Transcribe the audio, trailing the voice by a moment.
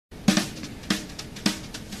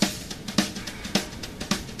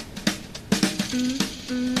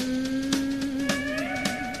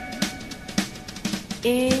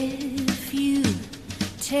If you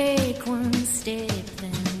take one step,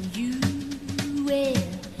 then you will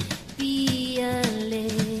be a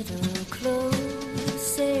little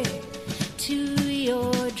closer to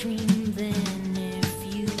your dream than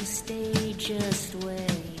if you stay just where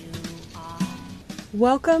you are.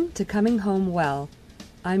 Welcome to Coming Home Well.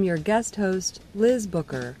 I'm your guest host, Liz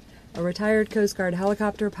Booker, a retired Coast Guard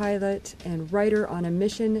helicopter pilot and writer on a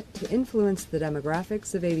mission to influence the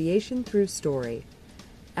demographics of aviation through story.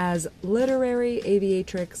 As literary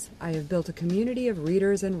aviatrix, I have built a community of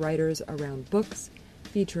readers and writers around books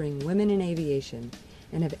featuring women in aviation,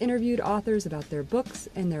 and have interviewed authors about their books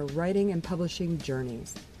and their writing and publishing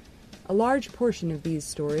journeys. A large portion of these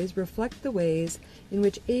stories reflect the ways in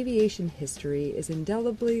which aviation history is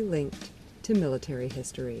indelibly linked to military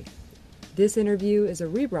history. This interview is a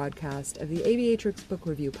rebroadcast of the Aviatrix Book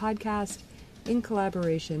Review podcast in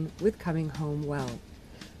collaboration with Coming Home Well.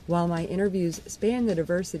 While my interviews span the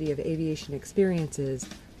diversity of aviation experiences,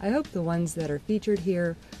 I hope the ones that are featured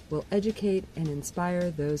here will educate and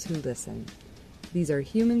inspire those who listen. These are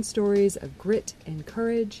human stories of grit and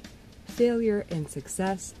courage, failure and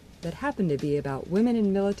success that happen to be about women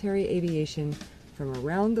in military aviation from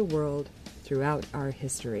around the world throughout our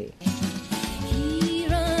history. Here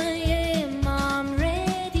I am, I'm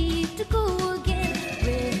ready to go again,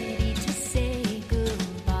 ready to say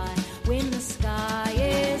goodbye when the sky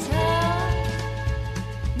is high.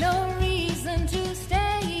 No reason to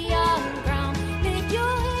stay on ground. Lift your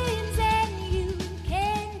hands and you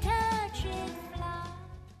can touch and fly.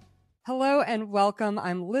 Hello and welcome.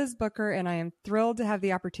 I'm Liz Booker, and I am thrilled to have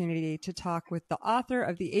the opportunity to talk with the author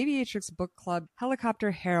of the Aviatrix Book Club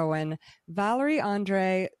Helicopter Heroine, Valerie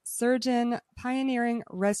Andre, surgeon, pioneering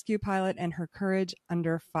rescue pilot, and her courage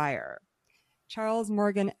under fire. Charles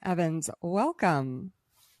Morgan Evans, welcome.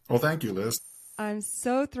 Well, thank you, Liz. I'm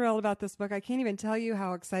so thrilled about this book. I can't even tell you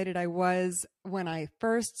how excited I was when I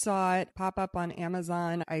first saw it pop up on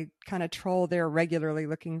Amazon. I kind of troll there regularly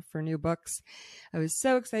looking for new books. I was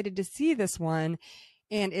so excited to see this one,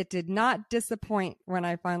 and it did not disappoint when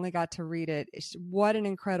I finally got to read it. What an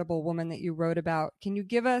incredible woman that you wrote about. Can you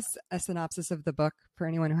give us a synopsis of the book for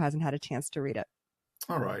anyone who hasn't had a chance to read it?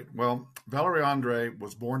 All right. Well, Valerie Andre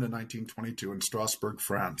was born in 1922 in Strasbourg,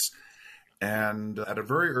 France. And at a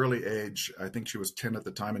very early age, I think she was 10 at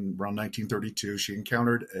the time, in around 1932, she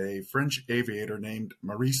encountered a French aviator named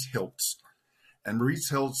Maurice Hiltz. And Maurice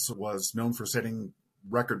Hiltz was known for setting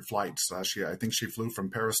record flights. I think she flew from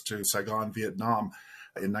Paris to Saigon, Vietnam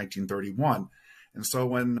in 1931. And so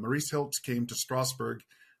when Maurice Hiltz came to Strasbourg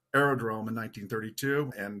Aerodrome in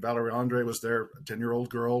 1932, and Valerie Andre was there, a 10-year-old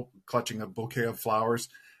girl clutching a bouquet of flowers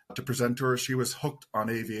to present to her, she was hooked on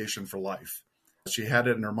aviation for life. She had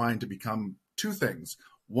it in her mind to become two things.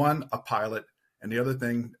 One, a pilot, and the other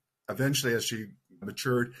thing, eventually as she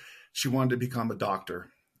matured, she wanted to become a doctor.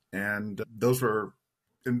 And those were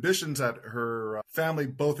ambitions that her family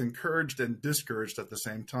both encouraged and discouraged at the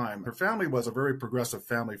same time. Her family was a very progressive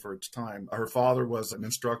family for its time. Her father was an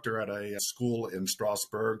instructor at a school in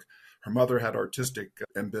Strasbourg. Her mother had artistic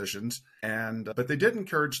ambitions, but they did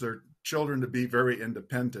encourage their children to be very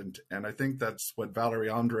independent. And I think that's what Valerie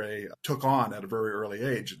Andre took on at a very early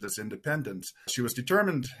age, this independence. She was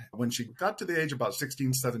determined, when she got to the age of about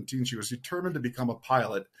 16, 17, she was determined to become a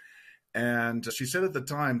pilot. And she said at the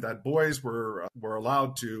time that boys were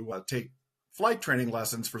allowed to take flight training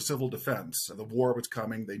lessons for civil defense. The war was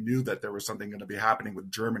coming. They knew that there was something going to be happening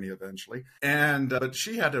with Germany eventually. But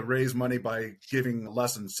she had to raise money by giving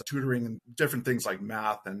lessons, tutoring, and different things like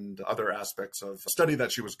math and other aspects of study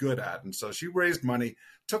that she was good at. And so she raised money,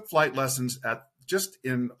 took flight lessons just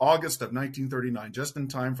in August of 1939, just in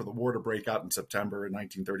time for the war to break out in September in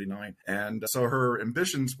 1939. And so her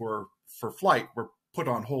ambitions for flight were put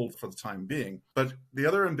on hold for the time being. But the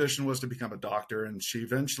other ambition was to become a doctor, and she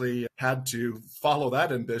eventually had to follow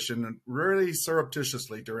that ambition really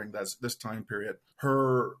surreptitiously during this time period.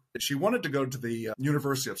 She wanted to go to the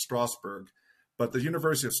University of Strasbourg, but the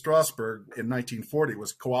University of Strasbourg in 1940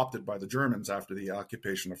 was co-opted by the Germans after the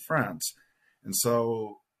occupation of France. And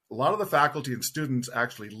so a lot of the faculty and students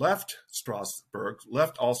actually left Strasbourg,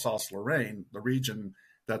 left Alsace-Lorraine, the region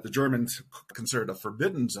that the Germans considered a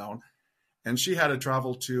forbidden zone, and she had to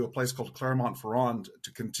travel to a place called Clermont-Ferrand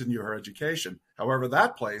to continue her education. However,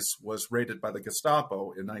 that place was raided by the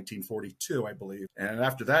Gestapo in 1942, I believe. And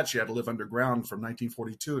after that, she had to live underground from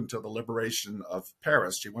 1942 until the liberation of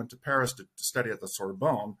Paris. She went to Paris to study at the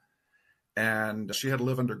Sorbonne, and she had to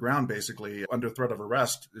live underground, basically, under threat of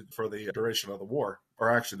arrest for the duration of the war, or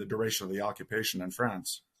actually the duration of the occupation in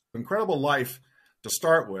France. Incredible life to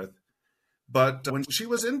start with. But when she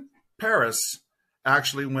was in Paris,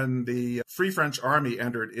 actually, when the Free French Army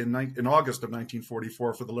entered in August of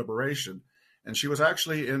 1944 for the liberation, and she was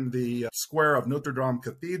actually in the square of Notre Dame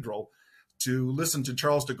Cathedral to listen to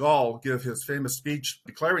Charles de Gaulle give his famous speech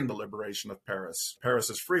declaring the liberation of Paris. Paris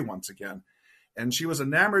is free once again. And she was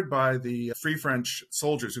enamored by the Free French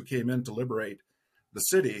soldiers who came in to liberate the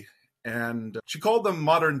city. And she called them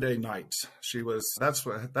modern day knights.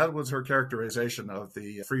 That was her characterization of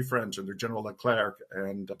the Free French under General Leclerc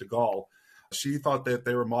and de Gaulle. She thought that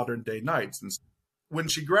they were modern day knights. And when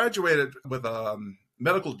she graduated with a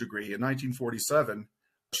medical degree in 1947,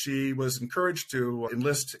 she was encouraged to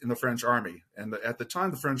enlist in the French army. And at the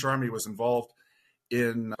time, the French army was involved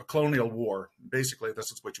in a colonial war. Basically,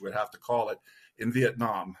 this is what you would have to call it, in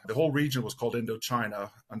Vietnam. The whole region was called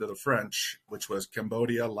Indochina under the French, which was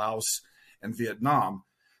Cambodia, Laos, and Vietnam.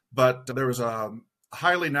 But there was a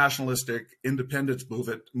highly nationalistic independence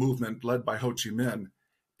movement led by Ho Chi Minh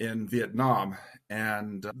in Vietnam.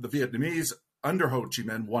 And the Vietnamese under Ho Chi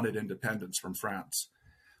Minh wanted independence from France.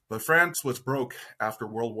 But France was broke after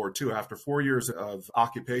World War II. After 4 years of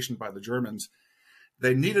occupation by the Germans,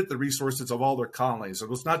 they needed the resources of all their colonies. It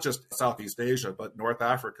was not just Southeast Asia, but North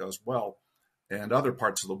Africa as well, and other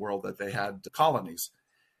parts of the world that they had colonies.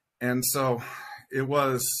 And so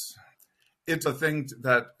it's a thing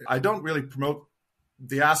that I don't really promote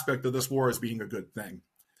the aspect of this war as being a good thing.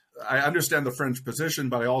 I understand the French position,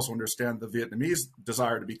 but I also understand the Vietnamese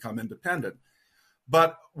desire to become independent.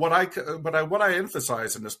 But what I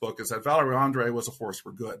emphasize in this book is that Valerie Andre was a force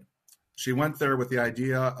for good. She went there with the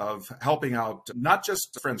idea of helping out not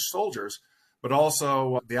just French soldiers, but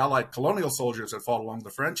also the Allied colonial soldiers that fought along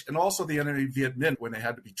the French, and also the enemy Viet Minh when they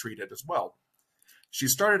had to be treated as well. She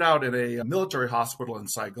started out in a military hospital in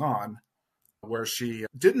Saigon, where she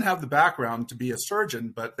didn't have the background to be a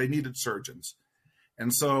surgeon, but they needed surgeons.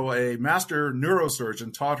 And so a master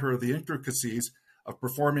neurosurgeon taught her the intricacies of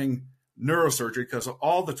performing neurosurgery because of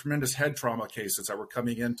all the tremendous head trauma cases that were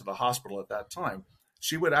coming into the hospital at that time.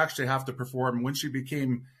 She would actually have to perform, when she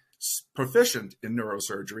became proficient in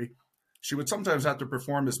neurosurgery, she would sometimes have to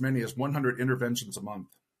perform as many as 100 interventions a month.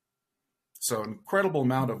 So an incredible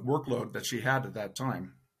amount of workload that she had at that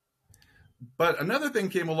time. But another thing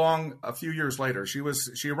came along a few years later.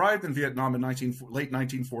 She arrived in Vietnam in late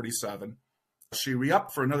 1947. She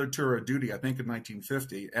re-upped for another tour of duty, I think, in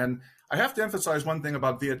 1950. And I have to emphasize one thing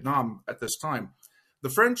about Vietnam at this time. The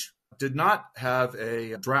French did not have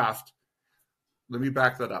a draft. Let me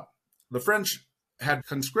back that up. The French had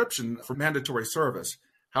conscription for mandatory service.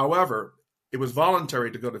 However, it was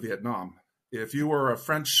voluntary to go to Vietnam. If you're a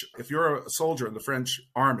soldier in the French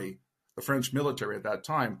army, the French military at that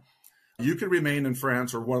time, you could remain in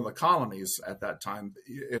France or one of the colonies at that time.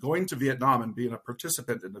 Going to Vietnam and being a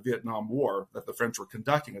participant in the Vietnam War that the French were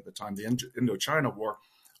conducting at the time, the Indochina War,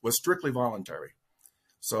 was strictly voluntary.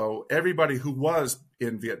 So everybody who was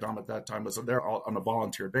in Vietnam at that time was there on a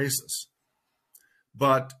volunteer basis.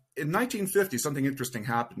 But in 1950, something interesting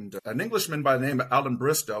happened. An Englishman by the name of Alan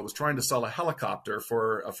Bristow was trying to sell a helicopter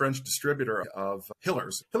for a French distributor of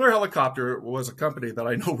Hiller's. Hiller Helicopter was a company that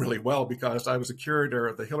I know really well because I was a curator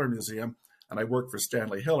at the Hiller Museum and I worked for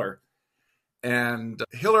Stanley Hiller. And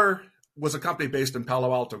Hiller was a company based in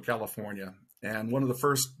Palo Alto, California. And one of the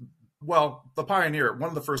first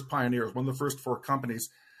four companies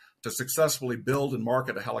to successfully build and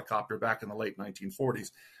market a helicopter back in the late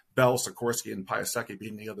 1940s. Bell, Sikorsky, and Piasecki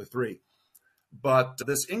being the other three. But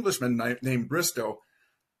this Englishman named Bristow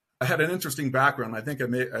had an interesting background. I think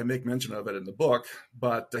I make mention of it in the book,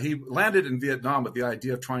 but he landed in Vietnam with the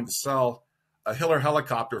idea of trying to sell a Hiller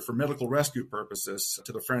helicopter for medical rescue purposes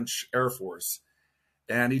to the French Air Force.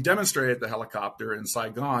 And he demonstrated the helicopter in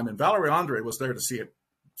Saigon, and Valerie Andre was there to see it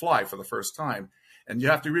fly for the first time. And you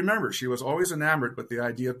have to remember, she was always enamored with the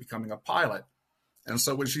idea of becoming a pilot. And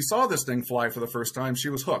so when she saw this thing fly for the first time, she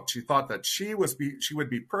was hooked. She thought that she would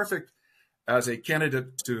be perfect as a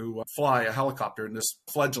candidate to fly a helicopter in this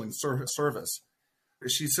fledgling service.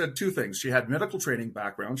 She said two things. She had medical training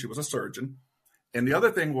background. She was a surgeon. And the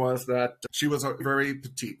other thing was that she was a very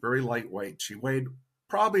petite, very lightweight. She weighed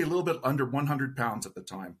probably a little bit under 100 pounds at the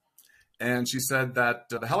time. And she said that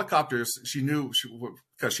the helicopters, she knew,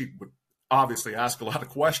 because she would obviously ask a lot of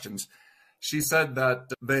questions, she said that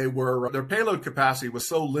their payload capacity was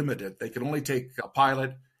so limited, they could only take a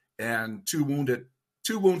pilot and two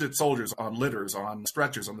wounded soldiers on litters, on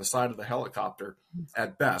stretchers on the side of the helicopter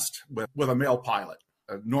at best, with a male pilot,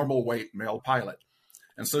 a normal weight male pilot.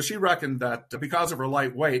 And so she reckoned that because of her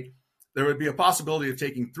light weight, there would be a possibility of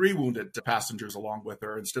taking 3 wounded passengers along with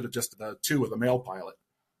her instead of just the 2 with a male pilot.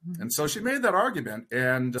 And so she made that argument,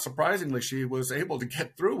 and surprisingly, she was able to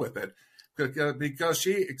get through with it. because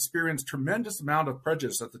she experienced tremendous amount of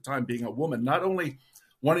prejudice at the time, being a woman, not only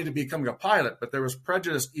wanting to become a pilot, but there was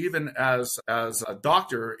prejudice even as a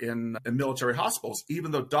doctor in military hospitals,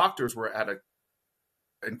 even though doctors were at an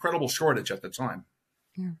incredible shortage at the time.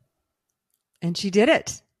 Yeah. And she did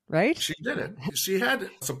it, right? She did it. She had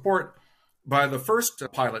support by the first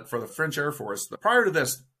pilot for the French Air Force. Prior to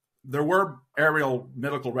this, there were aerial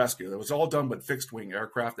medical rescue. It was all done with fixed wing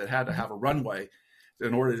aircraft that had to have a runway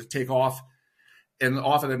in order to take off. And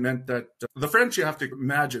often it meant that the French, you have to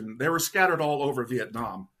imagine, they were scattered all over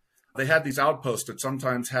Vietnam. They had these outposts that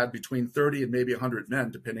sometimes had between 30 and maybe 100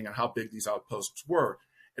 men, depending on how big these outposts were.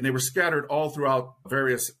 And they were scattered all throughout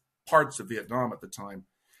various parts of Vietnam at the time.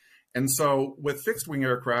 And so with fixed wing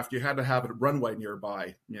aircraft, you had to have a runway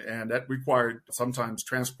nearby. And that required sometimes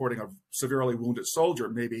transporting a severely wounded soldier,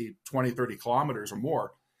 maybe 20, 30 kilometers or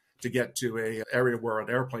more, to get to an area where an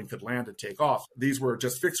airplane could land and take off. These were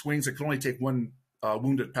just fixed wings that could only take one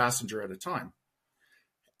wounded passenger at a time.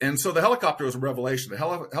 And so the helicopter was a revelation. The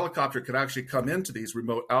helicopter could actually come into these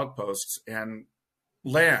remote outposts and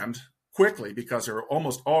land quickly because they were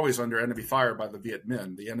almost always under enemy fire by the Viet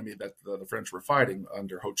Minh, the enemy that the French were fighting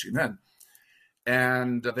under Ho Chi Minh.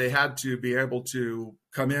 And they had to be able to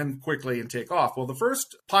come in quickly and take off. Well, the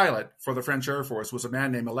first pilot for the French Air Force was a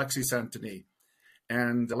man named Alexis Saint-Denis.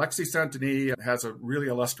 And Alexis Saint-Denis has a really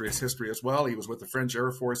illustrious history as well. He was with the French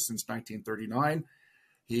Air Force since 1939.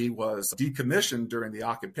 He was decommissioned during the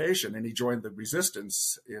occupation, and he joined the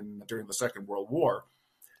resistance during the Second World War,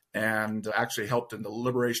 and actually helped in the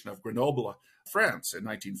liberation of Grenoble, France, in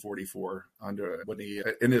 1944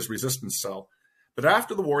 in his resistance cell. But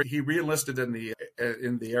after the war, he re-enlisted in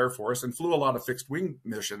the Air Force and flew a lot of fixed wing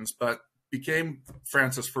missions, but became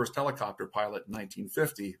France's first helicopter pilot in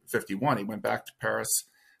 1951. He went back to Paris,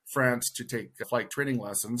 France, to take flight training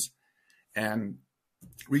lessons, and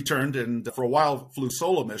returned and for a while flew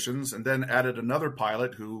solo missions, and then added another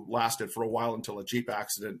pilot who lasted for a while until a Jeep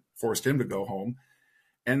accident forced him to go home.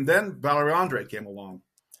 And then Valerie Andre came along,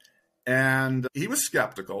 and he was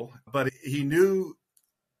skeptical, but he knew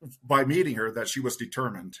by meeting her that she was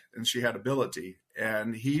determined and she had ability,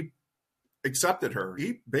 and he accepted her.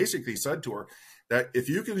 He basically said to her that if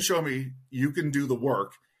you can show me you can do the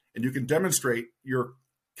work and you can demonstrate your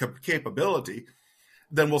capability,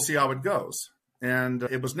 then we'll see how it goes. And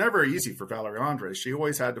it was never easy for Valerie Andre. She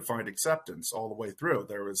always had to find acceptance all the way through.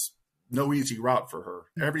 There was no easy route for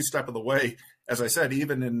her. Every step of the way, as I said,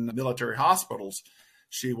 even in military hospitals,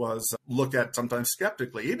 she was looked at sometimes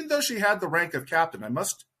skeptically, even though she had the rank of captain. I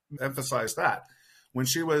must emphasize that. When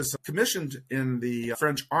she was commissioned in the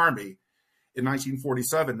French Army in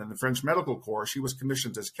 1947 in the French Medical Corps, she was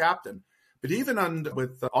commissioned as captain. But even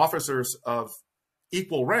with officers of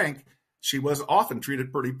equal rank, she was often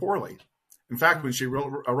treated pretty poorly. In fact, when she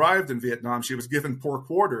arrived in Vietnam, she was given poor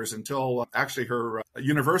quarters until actually her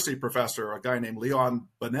university professor, a guy named Leon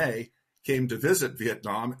Benet, came to visit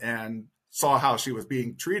Vietnam and saw how she was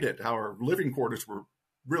being treated, how her living quarters were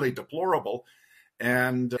really deplorable,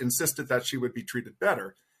 and insisted that she would be treated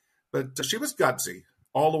better. But she was gutsy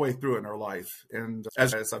all the way through in her life. And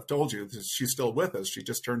as I've told you, she's still with us. She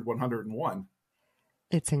just turned 101.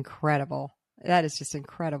 It's incredible. That is just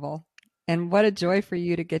incredible. And what a joy for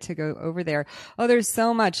you to get to go over there. Oh, there's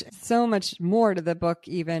so much more to the book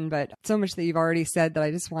even, but so much that you've already said that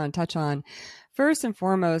I just want to touch on. First and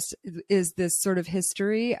foremost is this sort of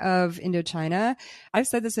history of Indochina. I've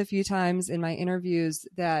said this a few times in my interviews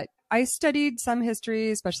that I studied some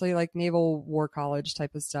history, especially like Naval War College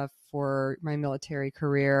type of stuff for my military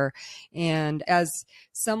career. And as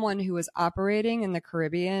someone who was operating in the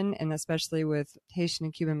Caribbean, and especially with Haitian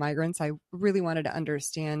and Cuban migrants, I really wanted to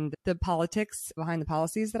understand the politics behind the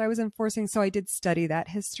policies that I was enforcing. So I did study that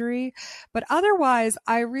history. But otherwise,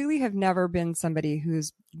 I really have never been somebody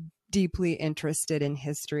who's deeply interested in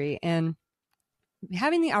history. And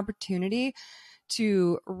having the opportunity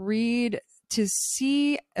to read, to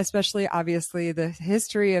see, especially obviously the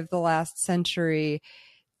history of the last century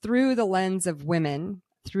through the lens of women,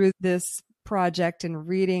 through this project and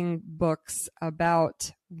reading books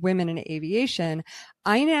about women in aviation,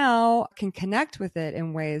 I now can connect with it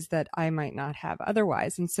in ways that I might not have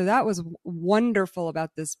otherwise. And so that was wonderful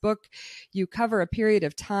about this book. You cover a period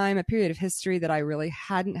of time, a period of history that I really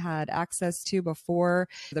hadn't had access to before,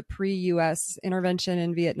 the pre-US intervention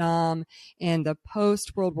in Vietnam and the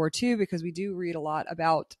post-World War II, because we do read a lot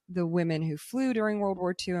about the women who flew during World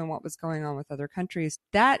War II and what was going on with other countries.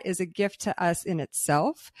 That is a gift to us in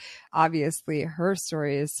itself. Obviously, her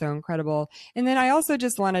story is so incredible. And then I also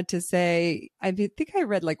just wanted to say, I think I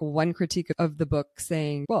read like one critique of the book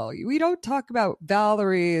saying, well, we don't talk about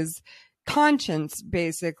Valerie's conscience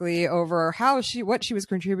basically over what she was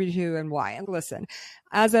contributing to and why. And listen,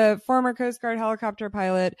 as a former Coast Guard helicopter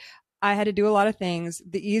pilot, I had to do a lot of things.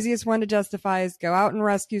 The easiest one to justify is go out and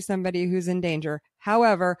rescue somebody who's in danger.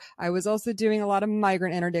 However, I was also doing a lot of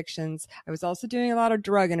migrant interdictions. I was also doing a lot of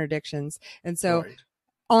drug interdictions. And so Right.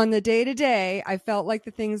 on the day to day, I felt like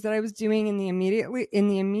the things that I was doing in the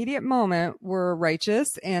immediate moment were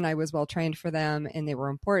righteous, and I was well trained for them, and they were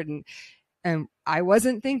important. And I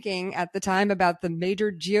wasn't thinking at the time about the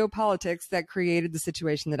major geopolitics that created the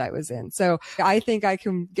situation that I was in. So I think I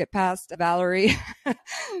can get past Valerie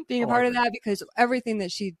being a part of that, because everything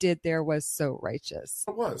that she did there was so righteous.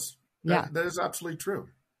 It was. Yeah. That is absolutely true.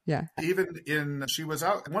 Yeah. She was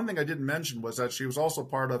out. One thing I didn't mention was that she was also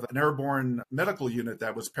part of an airborne medical unit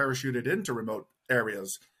that was parachuted into remote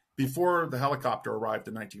areas before the helicopter arrived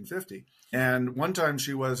in 1950. And one time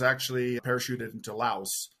she was actually parachuted into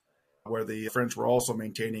Laos, where the French were also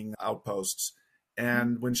maintaining outposts.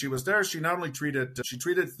 And when she was there, she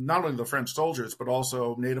treated not only the French soldiers, but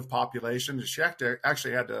also native population. She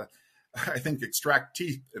actually had to, I think, extract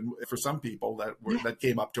teeth for some people that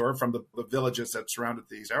came up to her from the villages that surrounded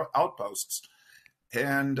these outposts.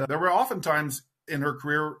 And there were often times in her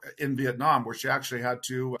career in Vietnam where she actually had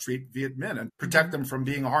to treat Viet Minh and protect them from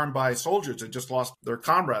being harmed by soldiers that just lost their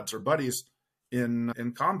comrades or buddies in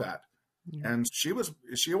combat. Yeah. And she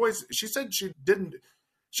said she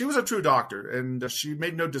was a true doctor, and she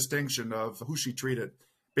made no distinction of who she treated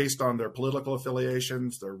based on their political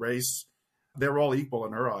affiliations, their race. They were all equal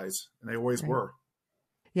in her eyes, and they always were.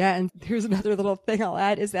 Yeah. And here's another little thing I'll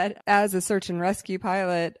add is that as a search and rescue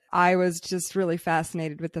pilot, I was just really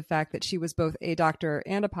fascinated with the fact that she was both a doctor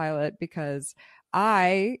and a pilot, because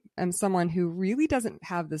I am someone who really doesn't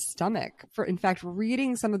have the stomach for, in fact,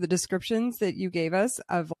 reading some of the descriptions that you gave us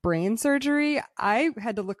of brain surgery, I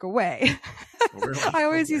had to look away. Oh, really? I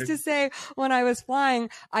always used to say when I was flying,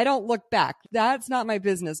 I don't look back. That's not my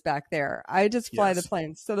business back there. I just fly the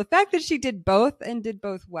planes. So the fact that she did both and did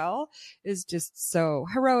both well is just so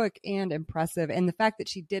heroic and impressive. And the fact that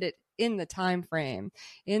she did it in the time frame,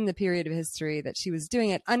 in the period of history that she was doing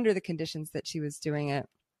it, under the conditions that she was doing it.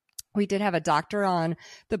 We did have a doctor on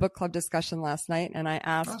the book club discussion last night, and I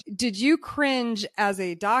asked, did you cringe as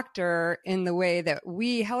a doctor in the way that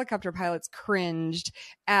we helicopter pilots cringed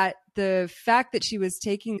at the fact that she was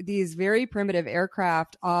taking these very primitive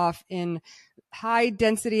aircraft off in high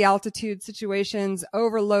density altitude situations,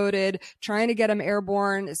 overloaded, trying to get them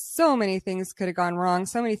airborne? So many things could have gone wrong.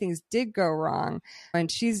 So many things did go wrong. And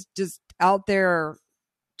she's just out there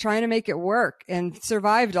trying to make it work and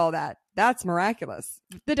survived all that. That's miraculous.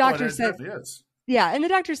 The doctor said, yeah. And the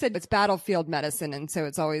doctor said it's battlefield medicine. And so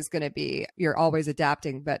it's always going to be, you're always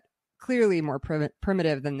adapting, but clearly more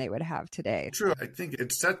primitive than they would have today. True. I think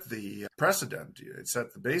it set the precedent. It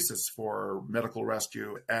set the basis for medical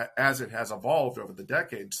rescue as it has evolved over the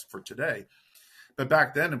decades for today. But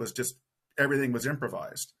back then it was just, everything was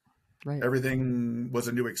improvised. Right. Everything was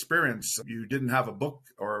a new experience. You didn't have a book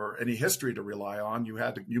or any history to rely on.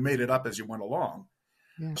 You made it up as you went along.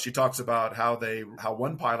 Yeah. She talks about how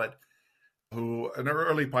one pilot, an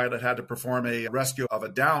early pilot, had to perform a rescue of a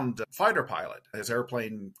downed fighter pilot. His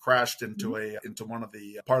airplane crashed into one of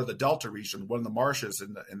the part of the Delta region, one of the marshes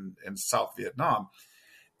in South Vietnam,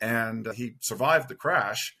 and he survived the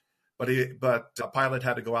crash. But a pilot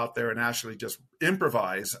had to go out there and actually just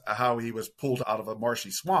improvise how he was pulled out of a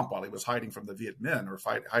marshy swamp while he was hiding from the Viet Minh, or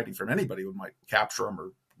hiding from anybody who might capture him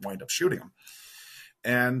or wind up shooting him.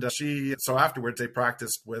 And so afterwards, they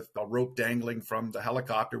practiced with a rope dangling from the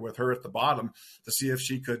helicopter with her at the bottom to see if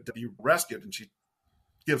she could be rescued. And she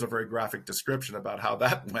gives a very graphic description about how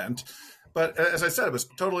that went. But as I said, it was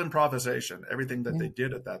total improvisation. Everything that they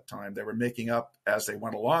did at that time, they were making up as they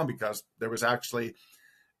went along, because there was actually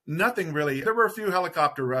nothing really. There were a few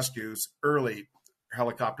early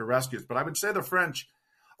helicopter rescues, but I would say the French,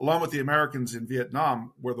 along with the Americans in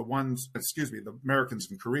Vietnam, the Americans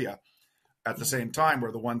in Korea, at the same time,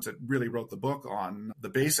 were the ones that really wrote the book on the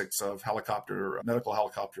basics of medical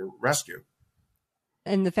helicopter rescue.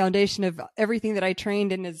 And the foundation of everything that I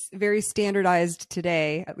trained in is very standardized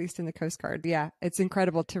today, at least in the Coast Guard. Yeah, it's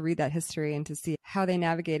incredible to read that history and to see how they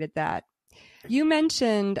navigated that. You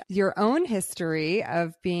mentioned your own history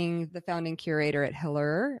of being the founding curator at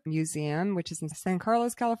Hiller Museum, which is in San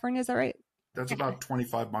Carlos, California. Is that right? That's about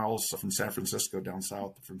 25 miles from San Francisco, down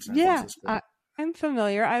south from San Francisco. I'm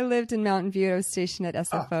familiar. I lived in Mountain View. I was stationed at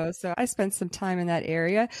SFO, so I spent some time in that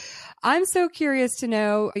area. I'm so curious to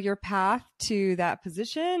know your path to that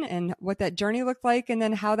position and what that journey looked like, and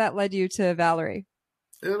then how that led you to Valerie.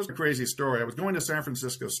 It was a crazy story. I was going to San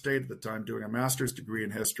Francisco State at the time doing a master's degree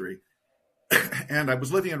in history. And I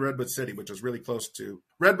was living in Redwood City, which was really close to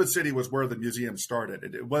Redwood City was where the museum started.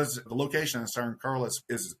 It was the location in San Carlos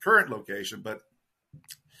is the current location, but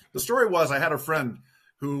the story was I had a friend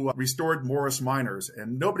who restored Morris Minors,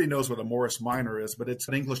 and nobody knows what a Morris Minor is, but it's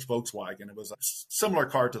an English Volkswagen. It was a similar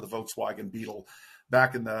car to the Volkswagen Beetle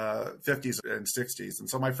back in the 50s and 60s. And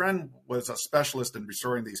so my friend was a specialist in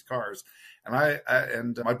restoring these cars.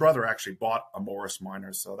 And my brother actually bought a Morris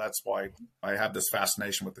Minor, so that's why I have this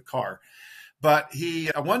fascination with the car. But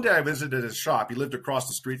one day I visited his shop. He lived across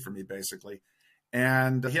the street from me, basically.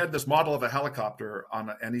 And he had this model of a helicopter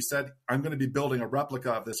and he said, I'm going to be building a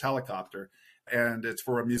replica of this helicopter. And it's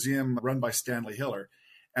for a museum run by Stanley Hiller.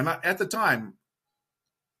 And at the time,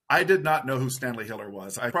 I did not know who Stanley Hiller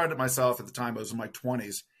was. I prided myself at the time, I was in my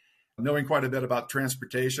 20s, knowing quite a bit about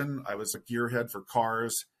transportation. I was a gearhead for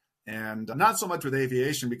cars and not so much with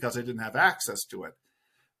aviation because I didn't have access to it.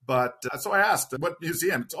 But so I asked, what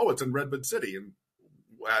museum? It's in Redwood City. And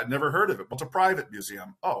I'd never heard of it. Well, it's a private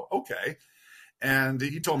museum. Oh, okay. And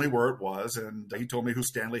he told me where it was, and he told me who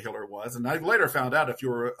Stanley Hiller was. And I later found out if you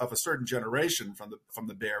were of a certain generation from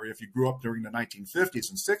the Bay Area, if you grew up during the 1950s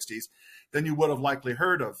and 60s, then you would have likely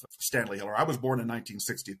heard of Stanley Hiller. I was born in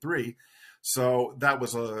 1963. So that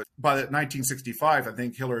was by 1965, I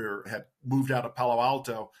think Hiller had moved out of Palo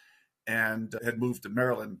Alto and had moved to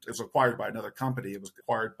Maryland. It was acquired by another company. It was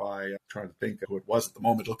acquired by, I'm trying to think who it was at the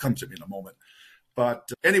moment. It'll come to me in a moment.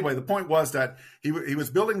 But anyway, the point was that he was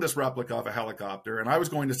building this replica of a helicopter, and I was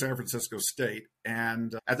going to San Francisco State.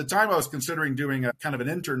 And at the time, I was considering doing a kind of an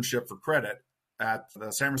internship for credit at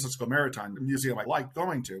the San Francisco Maritime Museum I liked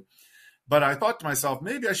going to. But I thought to myself,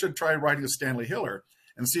 maybe I should try writing to Stanley Hiller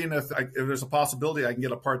and seeing if there's a possibility I can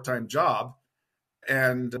get a part-time job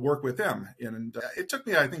and work with him. And it took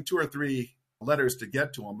me, I think, 2 or 3 letters to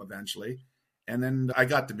get to him eventually. And then I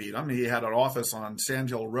got to meet him. He had an office on Sand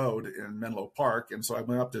Hill Road in Menlo Park. And so I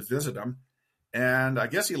went up to visit him. And I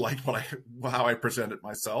guess he liked how I presented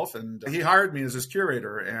myself. And he hired me as his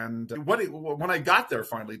curator. And when I got there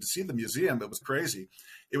finally to see the museum, it was crazy.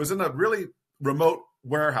 It was in a really remote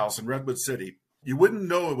warehouse in Redwood City. You wouldn't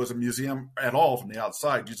know it was a museum at all from the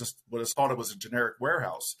outside. You just would have thought it was a generic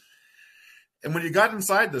warehouse. And when you got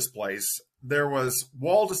inside this place, there was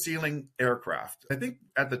wall-to-ceiling aircraft. I think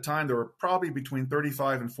at the time there were probably between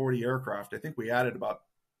 35 and 40 aircraft. I think we added about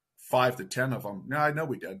 5 to 10 of them. No, I know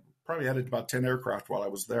we did. Probably added about 10 aircraft while I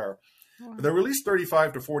was there. Wow. There were at least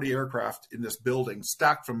 35 to 40 aircraft in this building,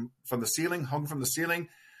 stacked from the ceiling, hung from the ceiling,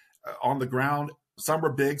 on the ground. Some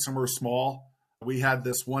were big, some were small. We had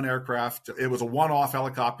this one aircraft. It was a one-off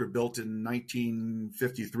helicopter built in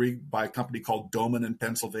 1953 by a company called Doman in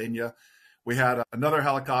Pennsylvania. We had another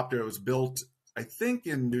helicopter that was built, I think,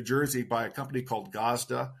 in New Jersey by a company called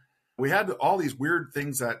Gazda. We had all these weird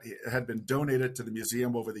things that had been donated to the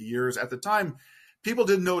museum over the years. At the time, people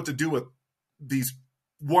didn't know what to do with these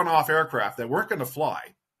one-off aircraft that weren't going to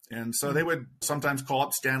fly. And so they would sometimes call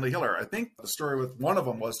up Stanley Hiller. I think the story with one of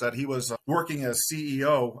them was that he was working as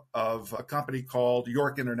CEO of a company called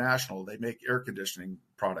York International. They make air conditioning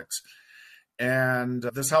products. And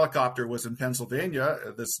this helicopter was in Pennsylvania,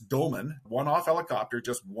 this Dolman, one-off helicopter,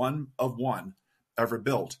 just one of one ever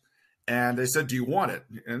built. And they said, do you want it?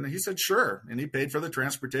 And he said, sure. And he paid for the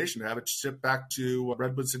transportation to have it shipped back to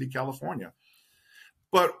Redwood City, California.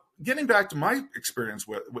 But getting back to my experience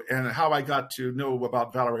with and how I got to know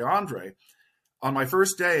about Valerie Andre, on my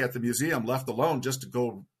first day at the museum, left alone just to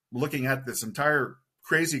go looking at this entire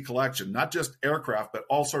crazy collection, not just aircraft, but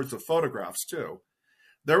all sorts of photographs too.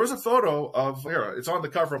 There was a photo of, here, it's on the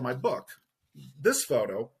cover of my book. This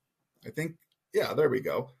photo, I think, yeah, there we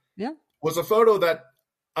go. Yeah. Was a photo that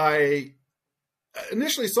I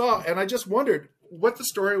initially saw, and I just wondered what the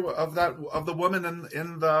story of the woman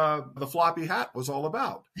in the floppy hat was all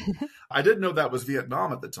about. I didn't know that was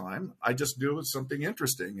Vietnam at the time. I just knew it was something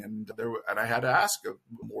interesting, and I had to ask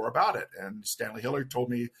more about it. And Stanley Hiller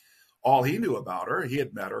told me all he knew about her. He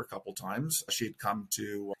had met her a couple times. He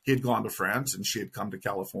had gone to France and she had come to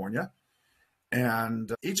California.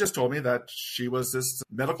 And he just told me that she was this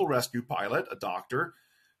medical rescue pilot, a doctor,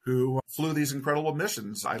 who flew these incredible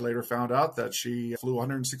missions. I later found out that she flew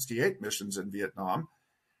 168 missions in Vietnam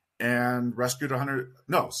and rescued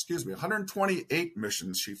 128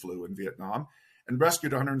 missions she flew in Vietnam and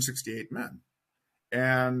rescued 168 men.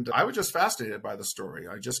 And I was just fascinated by the story.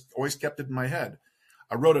 I just always kept it in my head.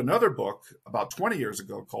 I wrote another book about 20 years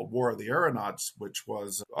ago called War of the Aeronauts, which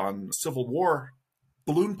was on Civil War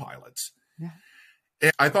balloon pilots. Yeah.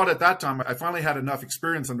 And I thought at that time I finally had enough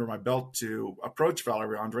experience under my belt to approach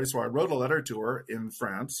Valerie Andre. So I wrote a letter to her in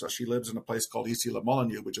France. She lives in a place called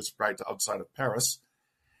Issy-les-Moulineaux, which is right outside of Paris.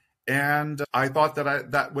 And I thought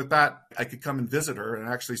that with that, I could come and visit her and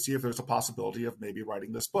actually see if there's a possibility of maybe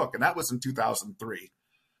writing this book. And that was in 2003.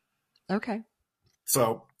 Okay.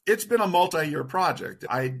 So it's been a multi-year project.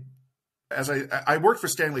 I worked for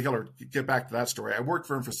Stanley Hiller, to get back to that story. I worked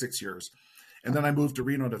for him for 6 years. And then I moved to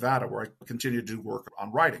Reno, Nevada, where I continued to do work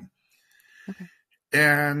on writing. Okay.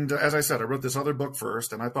 And as I said, I wrote this other book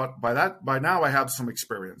first, and I thought by now I have some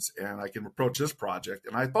experience and I can approach this project.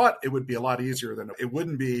 And I thought it would be a lot easier than it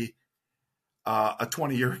wouldn't be a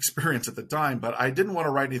 20-year experience at the time, but I didn't want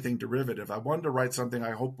to write anything derivative. I wanted to write something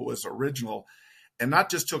I hope was original and not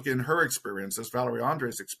just took in her experiences, Valerie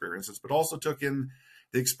Andre's experiences, but also took in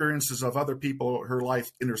the experiences of other people her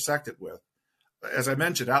life intersected with. As I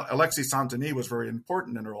mentioned, Alexis Saint-Denis was very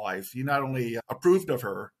important in her life. He not only approved of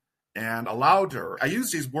her and allowed her. I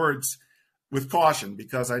use these words with caution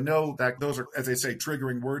because I know that those are, as they say,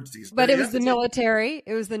 triggering words these days. But it was the military.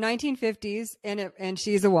 It was the 1950s, and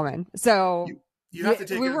she's a woman. So you have to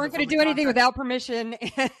take we weren't going to do anything without permission.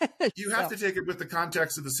 You have to take it with the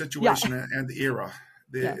context of the situation and the era.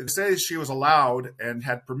 It says she was allowed and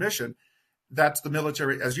had permission. That's the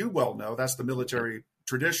military, as you well know, that's the military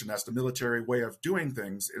tradition. That's the military way of doing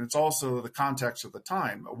things. And it's also the context of the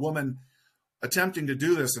time. A woman attempting to do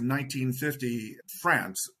this in 1950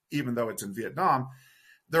 France, even though it's in Vietnam,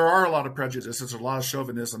 there are a lot of prejudices, a lot of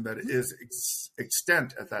chauvinism that is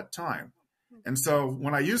extant at that time. And so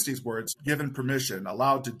when I use these words, given permission,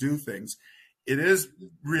 allowed to do things, it is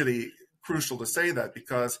really crucial to say that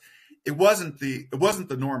because it wasn't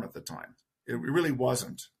the norm at the time. It really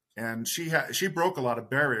wasn't. And she broke a lot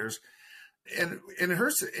of barriers. And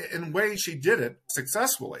in ways she did it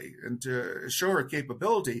successfully, and to show her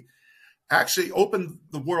capability, actually opened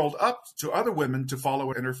the world up to other women to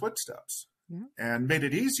follow in her footsteps and made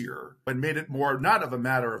it easier, but made it more not of a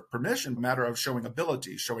matter of permission, a matter of showing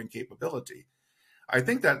ability, showing capability. I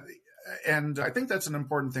think that's an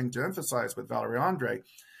important thing to emphasize with Valerie Andre.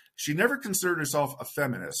 She never considered herself a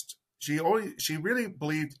feminist. She really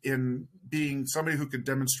believed in being somebody who could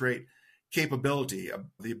demonstrate capability,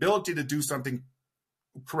 the ability to do something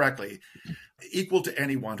correctly, equal to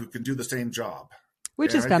anyone who can do the same job.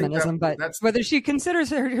 Which is feminism, but whether she considers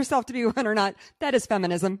herself to be one or not, that is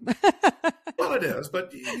feminism. Well, it is,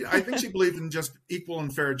 but I think she believed in just equal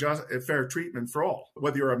and fair treatment for all,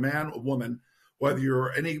 whether you're a man, a woman, whether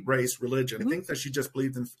you're any race, religion. I think that she just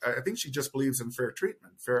believes in fair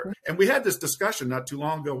treatment. And we had this discussion not too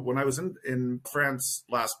long ago when I was in France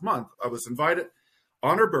last month. I was invited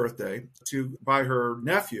on her birthday by her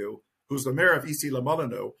nephew, who's the mayor of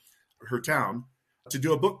Issy-les-Moulineaux, her town, to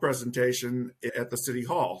do a book presentation at the city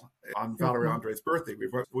hall on Valerie Andre's birthday.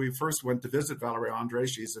 We first went to visit Valerie Andre.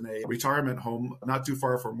 She's in a retirement home not too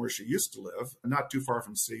far from where she used to live, not too far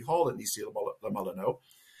from City Hall in Issy-les-Moulineaux.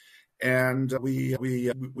 And we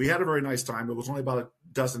had a very nice time. It was only about a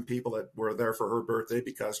dozen people that were there for her birthday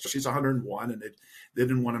because she's 101 and they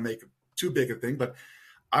didn't want to make too big a thing. But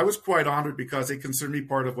I was quite honored because they consider me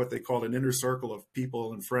part of what they call an inner circle of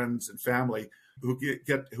people and friends and family who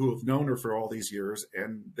have known her for all these years,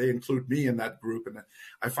 and they include me in that group. And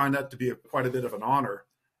I find that to be quite a bit of an honor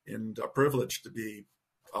and a privilege to be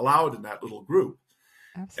allowed in that little group.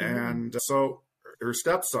 Absolutely. And so her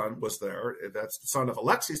stepson was there. That's the son of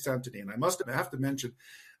Alexis Saint-Denis. And I have to mention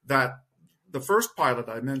that the first pilot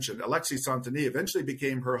I mentioned, Alexis Saint-Denis, eventually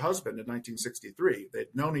became her husband in 1963.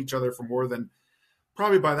 They'd known each other for more than,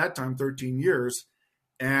 probably by that time, 13 years.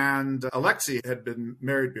 And Alexei had been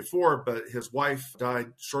married before, but his wife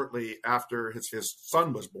died shortly after his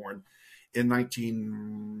son was born in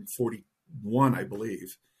 1941, I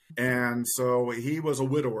believe. And so he was a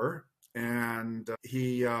widower, and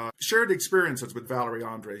he shared experiences with Valerie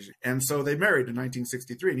Andre. And so they married in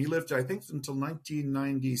 1963, and he lived, I think, until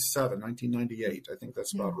 1998. I think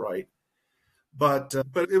that's about right. But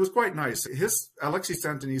it was quite nice. Alexis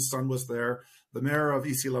Saint-Denis' son was there. The mayor of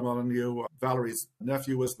Issy-les-Moulineaux, Valerie's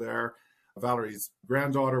nephew, was there. Valerie's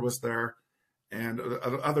granddaughter was there, and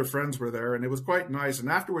other friends were there. And it was quite nice. And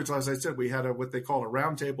afterwards, as I said, we had what they call a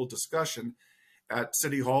roundtable discussion at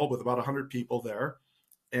City Hall with about 100 people there.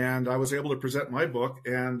 And I was able to present my book.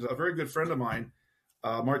 And a very good friend of mine,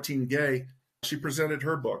 Martine Gay, she presented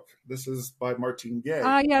her book. This is by Martine Gay.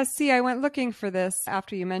 Yes. See, I went looking for this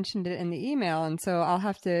after you mentioned it in the email. And so I'll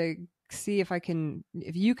have to see if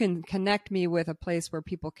you can connect me with a place where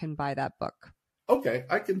people can buy that book. Okay,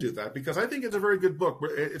 I can do that because I think it's a very good book.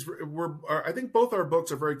 I think both our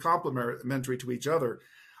books are very complementary to each other.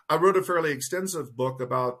 I wrote a fairly extensive book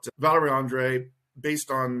about Valerie Andre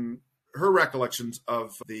based on her recollections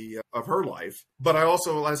of her life, but I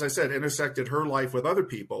also, as I said, intersected her life with other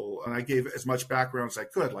people, and I gave as much background as I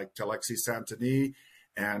could, like Alexis Saint-Denis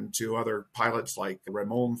and to other pilots like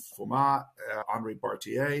Raymond Foumat, Henri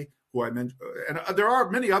Bartier, who I mentioned. And there are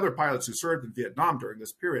many other pilots who served in Vietnam during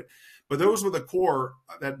this period, but those were the core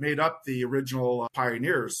that made up the original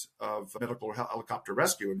pioneers of medical helicopter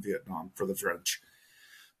rescue in Vietnam for the French.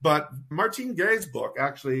 But Martine Gay's book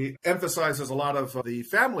actually emphasizes a lot of the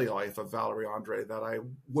family life of Valerie Andre that I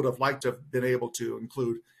would have liked to have been able to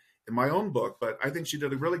include in my own book, but I think she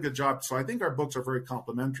did a really good job. So I think our books are very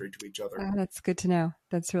complementary to each other. Oh, that's good to know.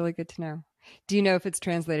 That's really good to know. Do you know if it's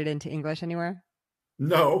translated into English anywhere?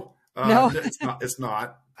 No, No. It's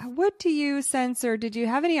not. What do you sense, or did you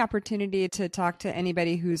have any opportunity to talk to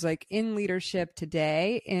anybody who's like in leadership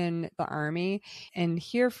today in the Army and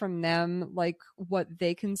hear from them like what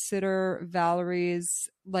they consider Valerie's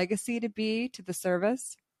legacy to be to the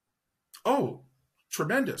service? Oh,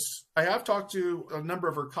 tremendous. I have talked to a number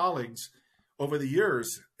of her colleagues over the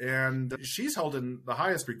years, and she's held in the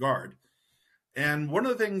highest regard. And one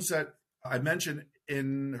of the things that I mentioned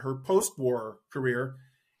in her post-war career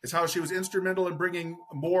is how she was instrumental in bringing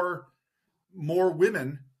more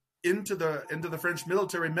women into the French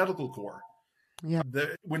military medical corps. Yeah.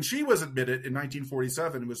 When she was admitted in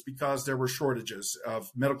 1947, it was because there were shortages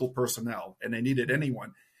of medical personnel and they needed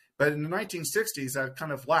anyone. But in the 1960s, that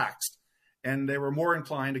kind of laxed, and they were more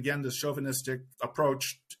inclined, again, the chauvinistic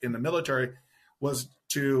approach in the military was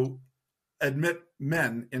to admit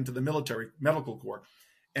men into the military medical corps.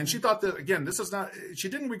 And she thought that, again, she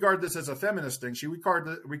didn't regard this as a feminist thing. She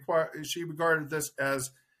regarded this as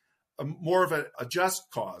more of a just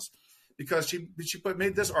cause, because she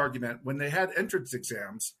made this argument: when they had entrance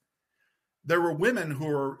exams, there were women who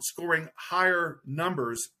were scoring higher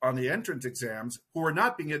numbers on the entrance exams who were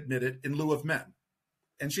not being admitted in lieu of men.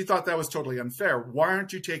 And she thought that was totally unfair. Why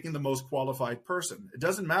aren't you taking the most qualified person? It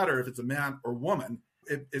doesn't matter if it's a man or woman.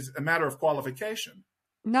 It is a matter of qualification.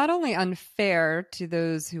 Not only unfair to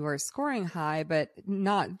those who are scoring high, but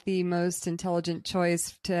not the most intelligent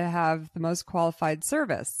choice to have the most qualified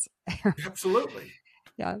service. Absolutely.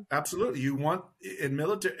 Yeah. Absolutely. You want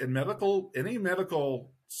any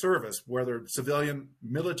medical service, whether civilian,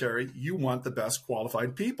 military, you want the best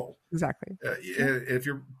qualified people. Exactly. If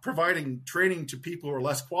you're providing training to people who are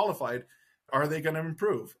less qualified, are they going to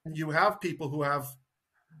improve? You have people who have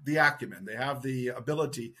the acumen, they have the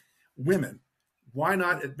ability, women. Why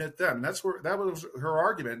not admit them? That was her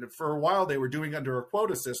argument. For a while, they were doing under a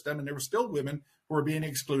quota system, and there were still women who were being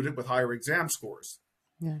excluded with higher exam scores.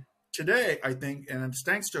 Yeah. Today, I think, and it's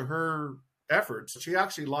thanks to her efforts, she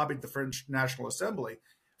actually lobbied the French National Assembly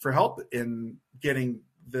for help in getting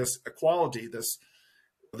this equality, this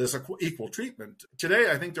equal treatment.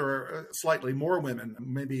 Today, I think there are slightly more women,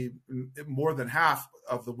 maybe more than half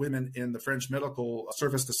of the women in the French medical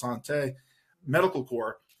service de santé medical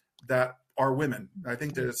corps that are women. I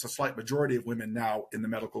think that it's a slight majority of women now in the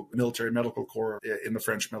military medical corps in the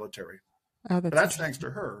French military. Oh, that's thanks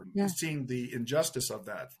to her, seeing the injustice of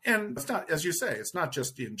that. And it's not, as you say, it's not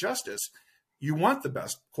just the injustice. You want the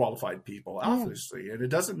best qualified people, obviously, and it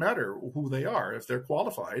doesn't matter who they are. If they're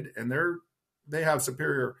qualified and they have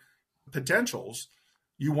superior potentials,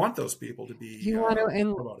 you want those people to be. You want to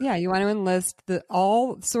enlist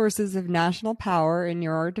all sources of national power in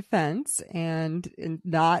your defense, and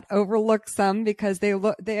not overlook some because they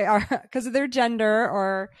are because of their gender,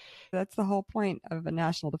 or that's the whole point of a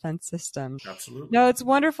national defense system. Absolutely. No, it's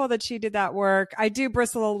wonderful that she did that work. I do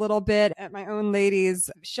bristle a little bit at my own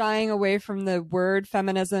ladies shying away from the word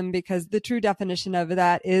feminism, because the true definition of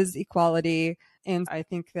that is equality. And I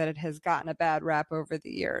think that it has gotten a bad rap over the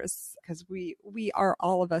years, because we are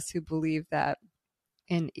all of us who believe that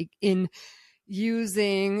in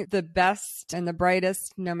using the best and the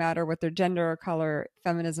brightest, no matter what their gender or color,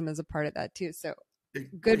 feminism is a part of that too. So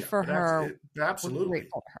good for her. Absolutely. We're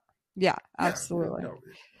grateful to her. Yeah, absolutely.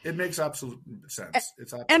 It makes absolute sense.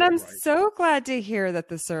 It's absolutely and I'm right. so glad to hear that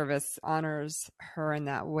the service honors her in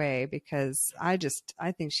that way, because I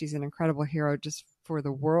think she's an incredible hero just for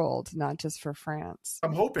the world, not just for France.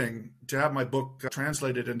 I'm hoping to have my book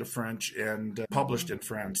translated into French and published in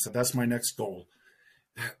France. That's my next goal.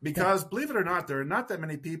 Because believe it or not, there are not that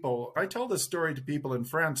many people. I tell this story to people in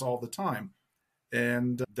France all the time,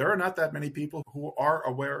 and there are not that many people who are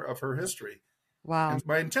aware of her history. Wow. And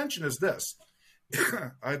my intention is this.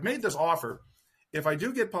 I've made this offer. If I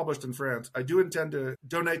do get published in France, I do intend to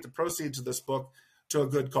donate the proceeds of this book to a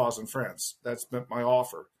good cause in France. That's my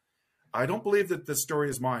offer. I don't believe that this story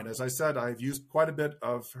is mine. As I said, I've used quite a bit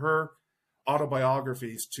of her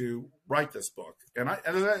autobiographies to write this book. And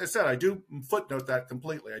as I said, I do footnote that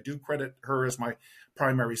completely. I do credit her as my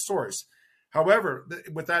primary source. However,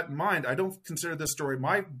 with that in mind, I don't consider this story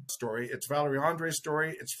my story. It's Valerie Andre's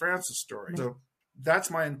story. It's France's story. So that's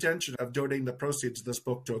my intention of donating the proceeds of this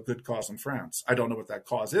book to a good cause in France. I don't know what that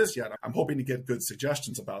cause is yet. I'm hoping to get good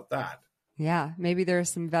suggestions about that. Yeah, maybe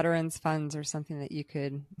there's some veterans funds or something that you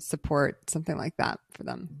could support, something like that for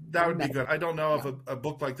them. That would be good. I don't know if a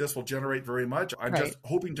book like this will generate very much. I'm Right. just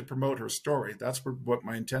hoping to promote her story. That's what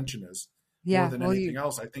my intention is. Yeah, More than anything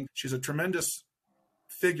else, I think she's a tremendous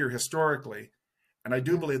figure historically, and I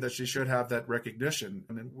do believe that she should have that recognition.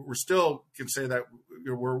 And we're still can say that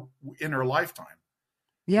we're in her lifetime.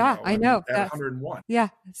 Yeah, I know. At 101. Yeah,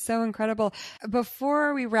 it's so incredible.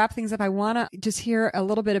 Before we wrap things up, I want to just hear a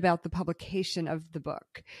little bit about the publication of the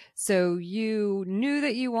book. So you knew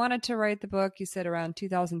that you wanted to write the book. You said around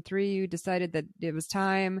 2003, you decided that it was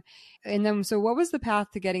time. And then, so what was the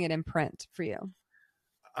path to getting it in print for you?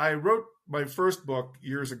 I wrote my first book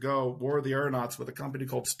years ago, War of the Aeronauts, with a company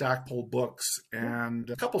called Stackpole Books. And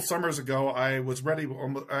a couple summers ago, I was ready.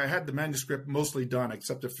 I had the manuscript mostly done,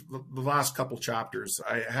 except the last couple chapters.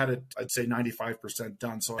 I had it, I'd say 95%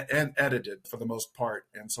 done. So and edited for the most part.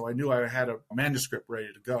 And so I knew I had a manuscript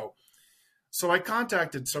ready to go. So I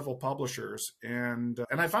contacted several publishers, and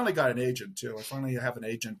I finally got an agent too. I finally have an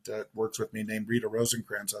agent that works with me named Rita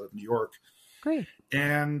Rosencrantz out of New York. Great.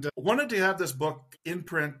 And wanted to have this book in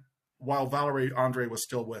print while Valerie Andre was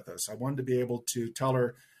still with us. I wanted to be able to tell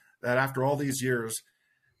her that after all these years,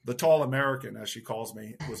 the tall American, as she calls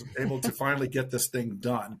me, was able to finally get this thing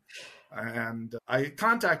done. And I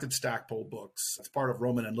contacted Stackpole Books. It's part of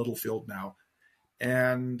Rowman and Littlefield now.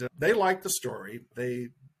 And they liked the story. They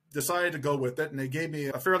decided to go with it, and they gave me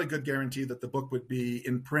a fairly good guarantee that the book would be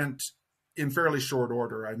in print in fairly short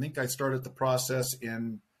order. I think I started the process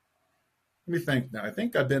let me think now. I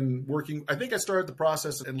think I started the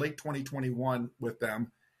process in late 2021 with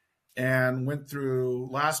them and went through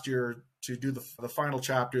last year to do the final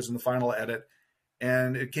chapters and the final edit.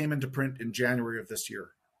 And it came into print in January of this year.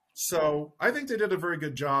 So I think they did a very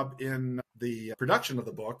good job in the production of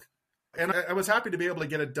the book. And I was happy to be able to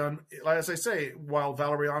get it done, as I say, while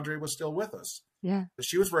Valerie Andre was still with us. Yeah.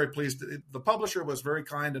 She was very pleased. The publisher was very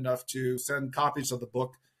kind enough to send copies of the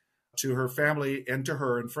book to her family and to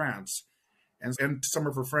her in France. And to some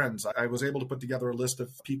of her friends. I was able to put together a list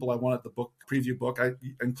of people I wanted the preview book,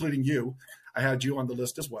 including you. I had you on the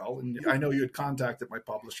list as well. And I know you had contacted my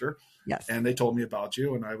publisher. Yes. And they told me about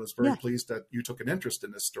you. And I was very pleased that you took an interest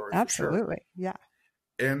in this story. Absolutely. For sure. Yeah.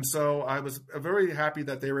 And so I was very happy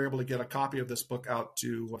that they were able to get a copy of this book out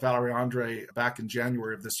to Valerie Andre back in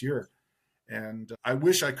January of this year. And I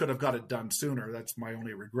wish I could have got it done sooner. That's my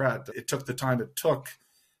only regret. It took the time it took,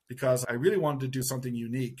 because I really wanted to do something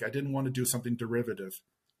unique. I didn't want to do something derivative.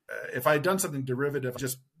 If I had done something derivative, I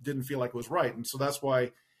just didn't feel like it was right. And so that's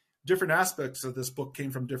why different aspects of this book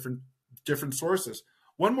came from different sources.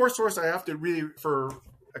 One more source I have to really, for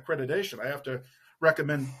accreditation, I have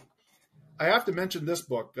to mention this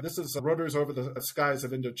book. This is Rotors Over the Skies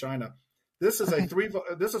of Indochina. This is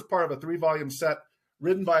this is part of a 3-volume set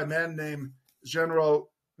written by a man named General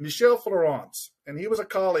Michel Florence, and he was a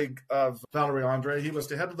colleague of Valerie Andre. He was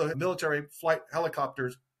the head of the military flight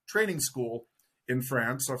helicopter training school in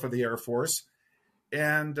France, or for the Air Force.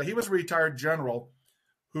 And he was a retired general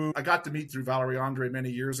who I got to meet through Valerie Andre many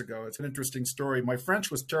years ago. It's an interesting story. My French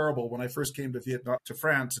was terrible when I first came to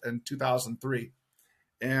France in 2003.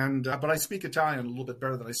 And but I speak Italian a lot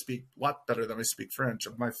better than I speak French.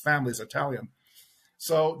 My family's Italian.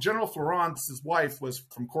 So General Florence's wife was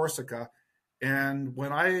from Corsica. And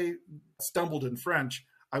when I stumbled in French,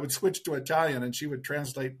 I would switch to Italian, and she would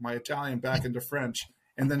translate my Italian back into French,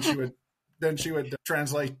 and then she would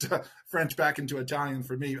translate French back into Italian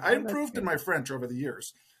for me. I improved in my French over the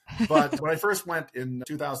years, but when I first went in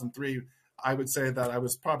 2003, I would say that I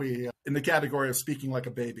was probably in the category of speaking like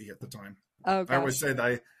a baby at the time. Oh, gosh. I always say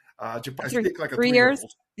that I speak like a 3 years.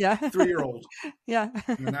 3-year-old. Yeah. 3-year-old. Yeah.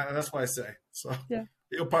 And that's what I say. So. Yeah.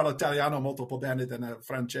 Io parlo italiano molto più bene than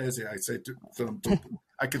francese. I say to them,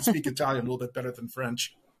 I can speak Italian a little bit better than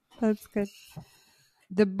French. That's good.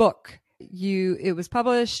 The book, it was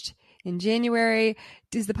published in January.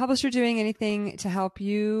 Is the publisher doing anything to help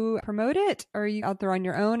you promote it? Or are you out there on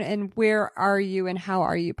your own? And where are you and how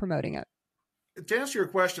are you promoting it? To answer your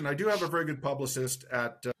question, I do have a very good publicist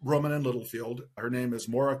at Rowman and Littlefield. Her name is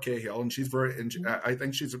Maura Cahill, and I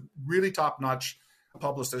think she's a really top-notch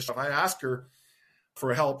publicist. If I ask her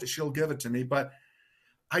for help, she'll give it to me. But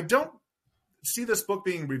I don't see this book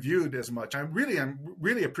being reviewed as much. I'm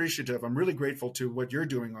really appreciative. I'm really grateful to what you're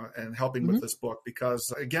doing and helping with this book,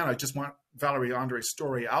 because again, I just want Valerie Andre's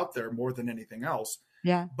story out there more than anything else.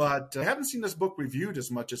 Yeah. But I haven't seen this book reviewed as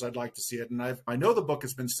much as I'd like to see it. And I know the book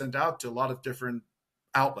has been sent out to a lot of different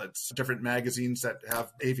outlets, different magazines that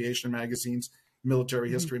have aviation magazines, military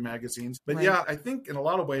history magazines. But Right. yeah, I think in a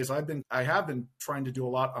lot of ways I have been trying to do a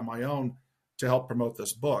lot on my own to help promote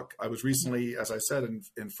this book. I was recently, as I said,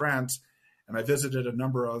 in France, and I visited a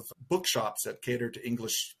number of bookshops that cater to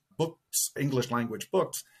English books, English language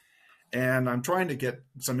books. And I'm trying to get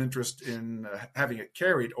some interest in having it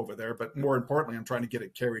carried over there. But more importantly, I'm trying to get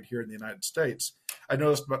it carried here in the United States. I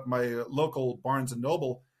noticed my local Barnes and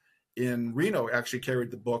Noble in Reno actually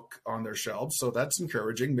carried the book on their shelves. So that's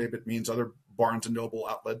encouraging. Maybe it means other Barnes and Noble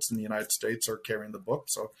outlets in the United States are carrying the book.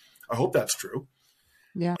 So I hope that's true.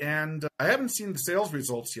 Yeah. And I haven't seen the sales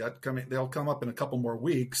results yet. They'll come up in a couple more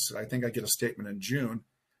weeks. I think I get a statement in June.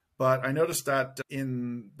 But I noticed that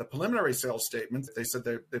in the preliminary sales statement, they said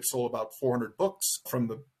they've sold about 400 books from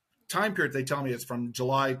the time period. They tell me it's from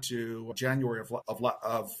July to January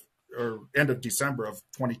or end of December of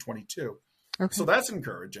 2022. Okay. So that's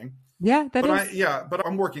encouraging. Yeah, that is. But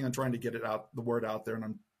I'm working on trying to get the word out there.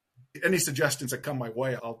 And any suggestions that come my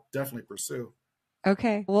way, I'll definitely pursue.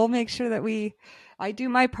 Okay. We'll make sure that I do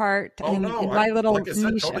my part in my little like I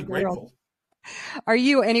said, niche totally of the world. grateful. Are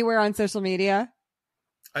you anywhere on social media?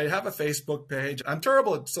 I have a Facebook page. I'm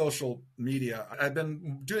terrible at social media. I've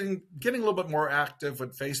been getting a little bit more active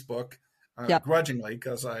with Facebook, grudgingly,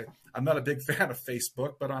 because I'm not a big fan of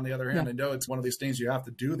Facebook. But on the other hand, I know it's one of these things you have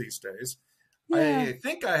to do these days. Yeah. I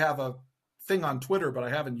think I have a thing on Twitter, but I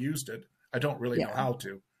haven't used it. I don't really know how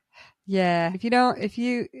to. Yeah.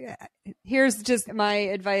 Here's just my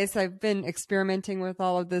advice. I've been experimenting with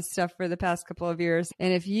all of this stuff for the past couple of years.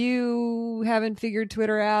 And if you haven't figured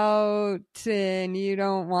Twitter out and you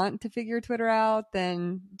don't want to figure Twitter out,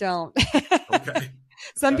 then don't. Okay.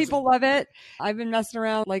 Some people love it. I've been messing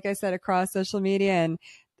around, like I said, across social media, and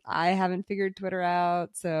I haven't figured Twitter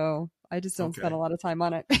out. So I just don't spend a lot of time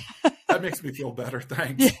on it. That makes me feel better.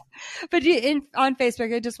 Thanks. Yeah. But on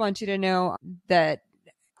Facebook, I just want you to know that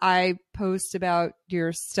I post about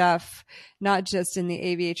your stuff, not just in the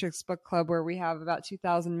Aviatrix book club where we have about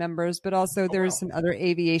 2,000 members, but also there's some other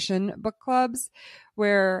aviation book clubs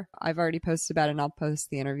where I've already posted about it, and I'll post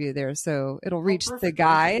the interview there. So it'll reach the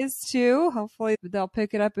guys too. Hopefully they'll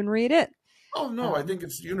pick it up and read it. Oh, no, I think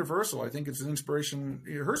it's universal. I think it's an inspiration.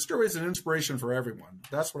 Her story is an inspiration for everyone.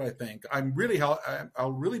 That's what I think.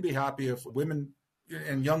 I'll really be happy if women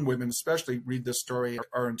and young women especially read this story,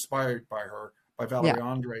 are inspired by her. By Valerie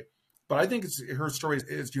Andre. But I think her story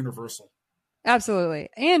is universal. Absolutely.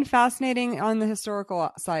 And fascinating on the historical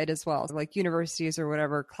side as well, like universities or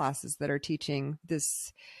whatever classes that are teaching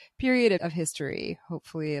this period of history.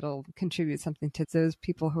 Hopefully it'll contribute something to those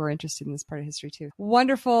people who are interested in this part of history too.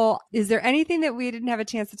 Wonderful. Is there anything that we didn't have a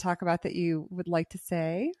chance to talk about that you would like to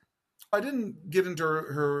say? I didn't get into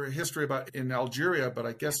her history in Algeria, but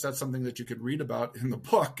I guess that's something that you could read about in the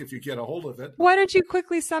book if you get a hold of it. Why don't you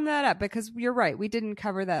quickly sum that up? Because you're right. We didn't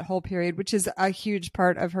cover that whole period, which is a huge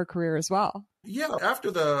part of her career as well. Yeah.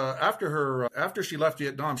 After she left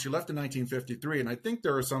Vietnam, she left in 1953. And I think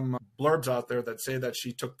there are some blurbs out there that say that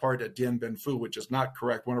she took part at Dien Bien Phu, which is not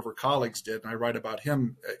correct. One of her colleagues did. And I write about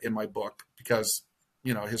him in my book because,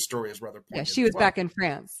 his story is rather poignant. Yeah. She was back in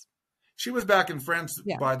France. She was back in France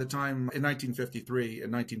by the time in 1953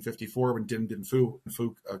 and 1954 when Dien Bien Phu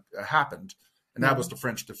happened. And that was the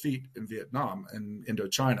French defeat in Vietnam and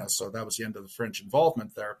Indochina. So that was the end of the French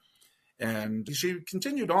involvement there. And she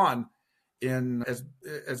continued on in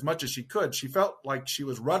as much as she could. She felt like she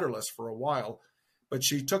was rudderless for a while, but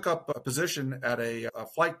she took up a position at a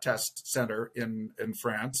flight test center in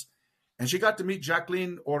France. And she got to meet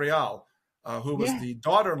Jacqueline Aurial, who was the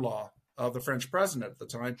daughter-in-law of the French president at the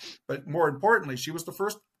time. But more importantly, she was the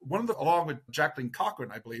first, along with Jacqueline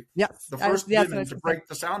Cochran, I believe, the first women to break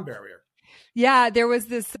the sound barrier. Yeah, there was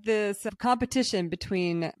this competition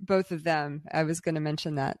between both of them. I was going to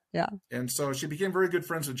mention that. Yeah. And so she became very good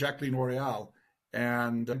friends with Jacqueline Aurial.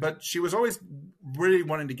 But she was always really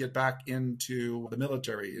wanting to get back into the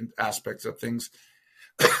military aspects of things.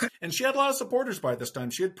 And she had a lot of supporters by this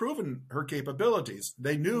time. She had proven her capabilities.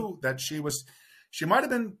 They knew that she might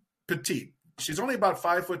have been petite. She's only about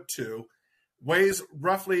 5'2", weighs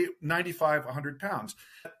roughly 95, 100 pounds.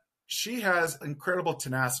 She has incredible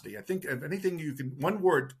tenacity. I think if anything, one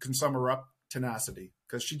word can sum her up: tenacity,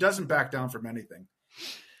 because she doesn't back down from anything.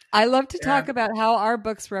 I love to talk about how our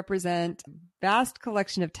books represent vast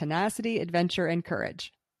collection of tenacity, adventure, and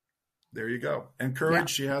courage. There you go. And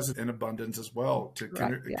courage, she has it in abundance as well.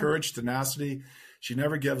 Courage, tenacity, she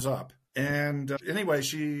never gives up. And anyway,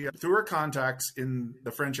 she, through her contacts in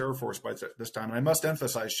the French Air Force by this time, and I must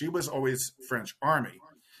emphasize, she was always French Army,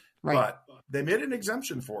 but they made an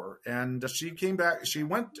exemption for her. And she came back. She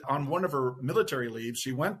went on one of her military leaves.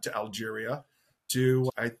 She went to Algeria to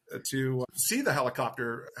see the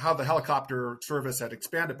helicopter, how the helicopter service had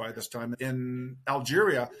expanded by this time in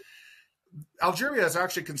Algeria. Algeria is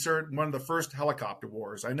actually considered one of the first helicopter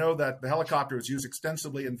wars. I know that the helicopter was used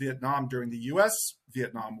extensively in Vietnam during the U.S.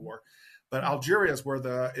 Vietnam War, but Algeria is where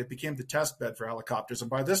it became the test bed for helicopters. And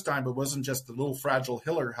by this time, it wasn't just the little fragile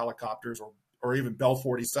Hiller helicopters or even Bell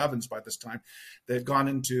 47s by this time. They'd gone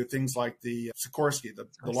into things like the Sikorsky, the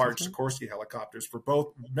large Sikorsky helicopters for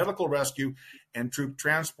both medical rescue and troop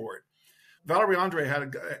transport. Valerie Andre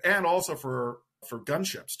and also for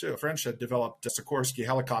gunships too. The French had developed Sikorsky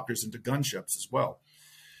helicopters into gunships as well.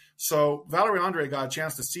 So Valerie Andre got a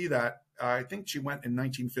chance to see that. I think she went in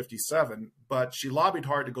 1957, but she lobbied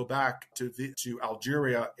hard to go back to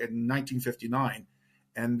Algeria in 1959.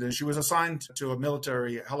 And she was assigned to a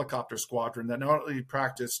military helicopter squadron that not only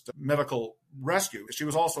practiced medical rescue, she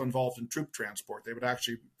was also involved in troop transport. They would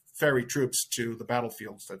actually ferry troops to the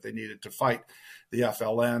battlefields that they needed to fight the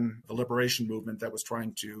FLN, the liberation movement that was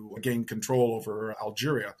trying to gain control over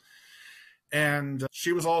Algeria. And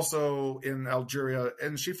she was also in Algeria,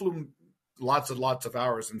 and she flew lots and lots of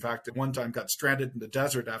hours. In fact, at one time got stranded in the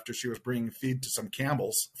desert after she was bringing feed to some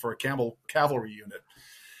camels for a camel cavalry unit.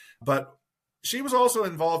 But she was also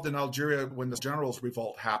involved in Algeria when the generals'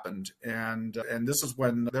 revolt happened. And this is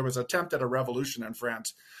when there was an attempt at a revolution in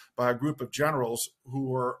France by a group of generals who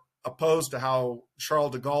were opposed to how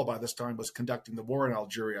Charles de Gaulle by this time was conducting the war in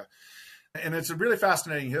Algeria. And it's a really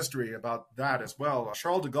fascinating history about that as well.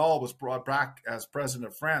 Charles de Gaulle was brought back as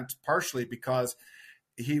president of France partially because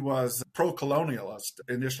he was pro-colonialist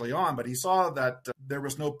initially on, but he saw that there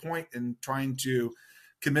was no point in trying to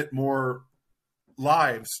commit more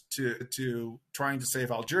lives to trying to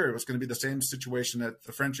save Algeria. It was going to be the same situation that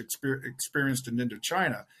the French experienced in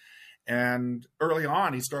Indochina. And early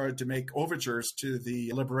on, he started to make overtures to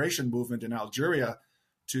the liberation movement in Algeria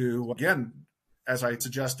to, again, as I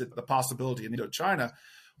suggested, the possibility in Indochina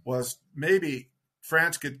was maybe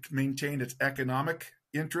France could maintain its economic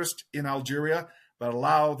interest in Algeria, but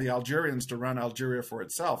allow the Algerians to run Algeria for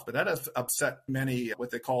itself. But that has upset many,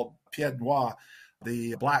 what they call pieds noirs,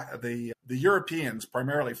 the Europeans,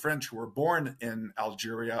 primarily French, who were born in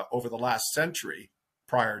Algeria over the last century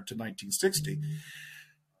prior to 1960.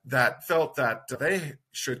 That felt that they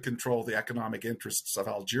should control the economic interests of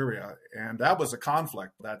Algeria. And that was a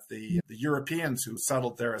conflict that the Europeans who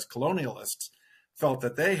settled there as colonialists felt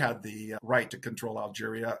that they had the right to control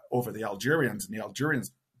Algeria over the Algerians, and the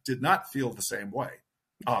Algerians did not feel the same way,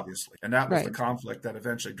 obviously. And that was the conflict that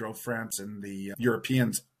eventually drove France and the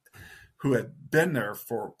Europeans, who had been there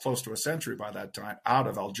for close to a century by that time, out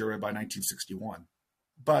of Algeria by 1961.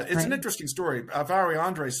 But it's an interesting story. Valerie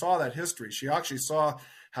Andre saw that history. She actually saw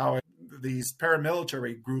how these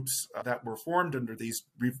paramilitary groups that were formed under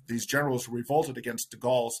these generals who revolted against de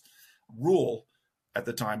Gaulle's rule at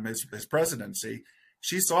the time, his presidency.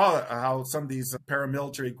 She saw how some of these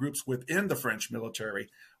paramilitary groups within the French military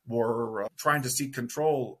were trying to seek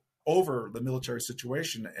control over the military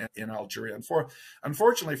situation in Algeria. And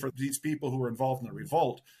unfortunately for these people who were involved in the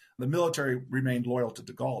revolt, the military remained loyal to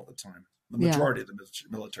de Gaulle at the time. The majority of the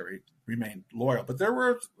military remained loyal, but there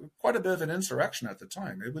were quite a bit of an insurrection at the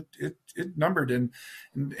time. It numbered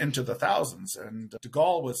into the thousands, and de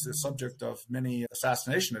Gaulle was the subject of many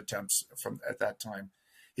assassination attempts at that time.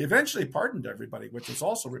 He eventually pardoned everybody, which was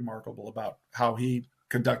also remarkable about how he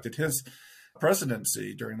conducted his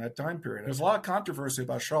presidency during that time period. There's a lot of controversy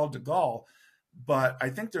about Charles de Gaulle, but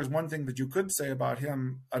I think there's one thing that you could say about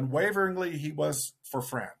him. Unwaveringly, he was for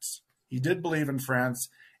France. He did believe in France.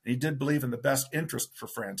 And he did believe in the best interest for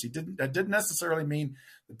France. That didn't necessarily mean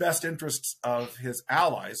the best interests of his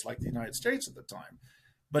allies, like the United States at the time,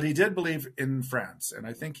 but he did believe in France. And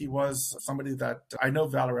I think he was somebody that I know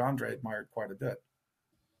Valerie Andre admired quite a bit.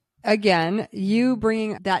 Again, you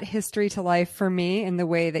bringing that history to life for me in the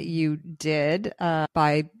way that you did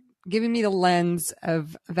by giving me the lens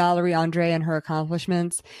of Valerie Andre and her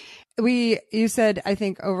accomplishments. You said, I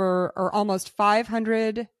think, over or almost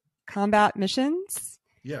 500 combat missions.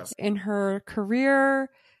 Yes. In her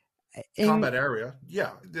career. Combat area.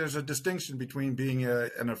 Yeah. There's a distinction between being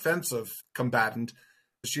an offensive combatant.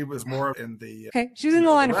 She was more in the she was in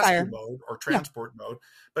the line of fire mode or transport mode,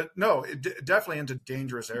 but no, definitely into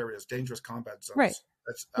dangerous areas, dangerous combat zones. Right.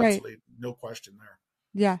 That's absolutely no question there.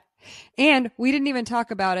 Yeah. And we didn't even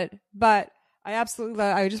talk about it, but I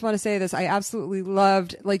just want to say this. I absolutely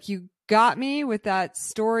loved, like, you got me with that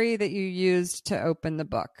story that you used to open the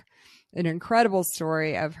book. An incredible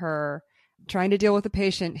story of her trying to deal with a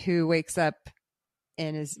patient who wakes up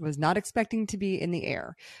and was not expecting to be in the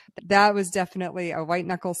air. That was definitely a white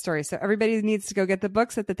knuckle story. So everybody needs to go get the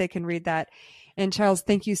book so that they can read that. And Charles,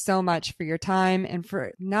 thank you so much for your time, and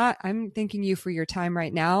I'm thanking you for your time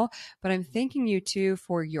right now, but I'm thanking you too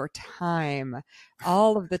for your time,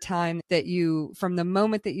 all of the time that from the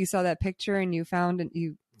moment that you saw that picture and you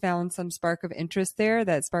found some spark of interest there,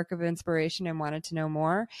 that spark of inspiration, and wanted to know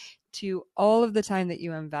more, to all of the time that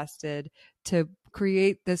you invested to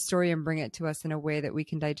create this story and bring it to us in a way that we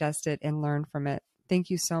can digest it and learn from it. Thank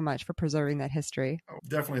you so much for preserving that history. Oh,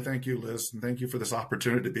 definitely. Thank you, Liz. And thank you for this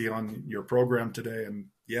opportunity to be on your program today. And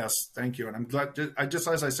yes, thank you. And I'm glad,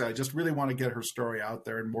 as I said, I just really want to get her story out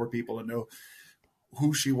there and more people to know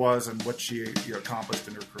who she was and what she accomplished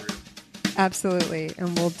in her career. Absolutely.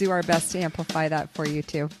 And we'll do our best to amplify that for you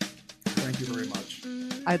too. Thank you very much.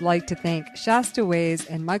 I'd like to thank Shasta Ways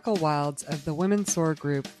and Michael Wilds of the Women's Soar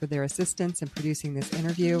Group for their assistance in producing this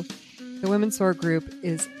interview. The Women's Soar Group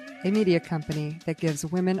is a media company that gives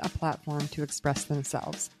women a platform to express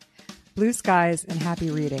themselves. Blue skies and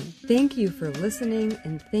happy reading. Thank you for listening,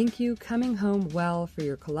 and thank you, Coming Home Well, for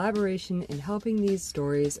your collaboration in helping these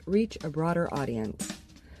stories reach a broader audience.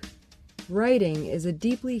 Writing is a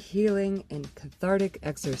deeply healing and cathartic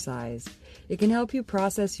exercise. It can help you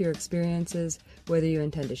process your experiences, whether you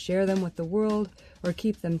intend to share them with the world or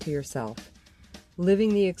keep them to yourself.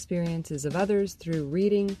 Living the experiences of others through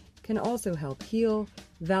reading can also help heal,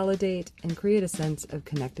 validate, and create a sense of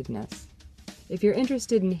connectedness. If you're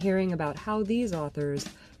interested in hearing about how these authors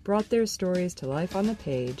brought their stories to life on the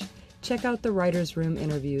page, check out the Writer's Room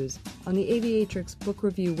interviews on the Aviatrix book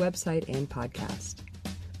review website and podcast.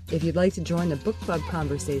 If you'd like to join the book club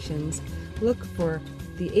conversations, look for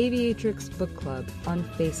the Aviatrix Book Club on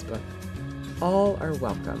Facebook. All are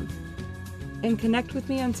welcome. And connect with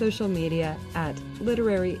me on social media at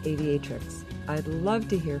Literary Aviatrix. I'd love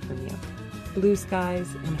to hear from you. Blue skies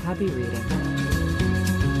and happy reading.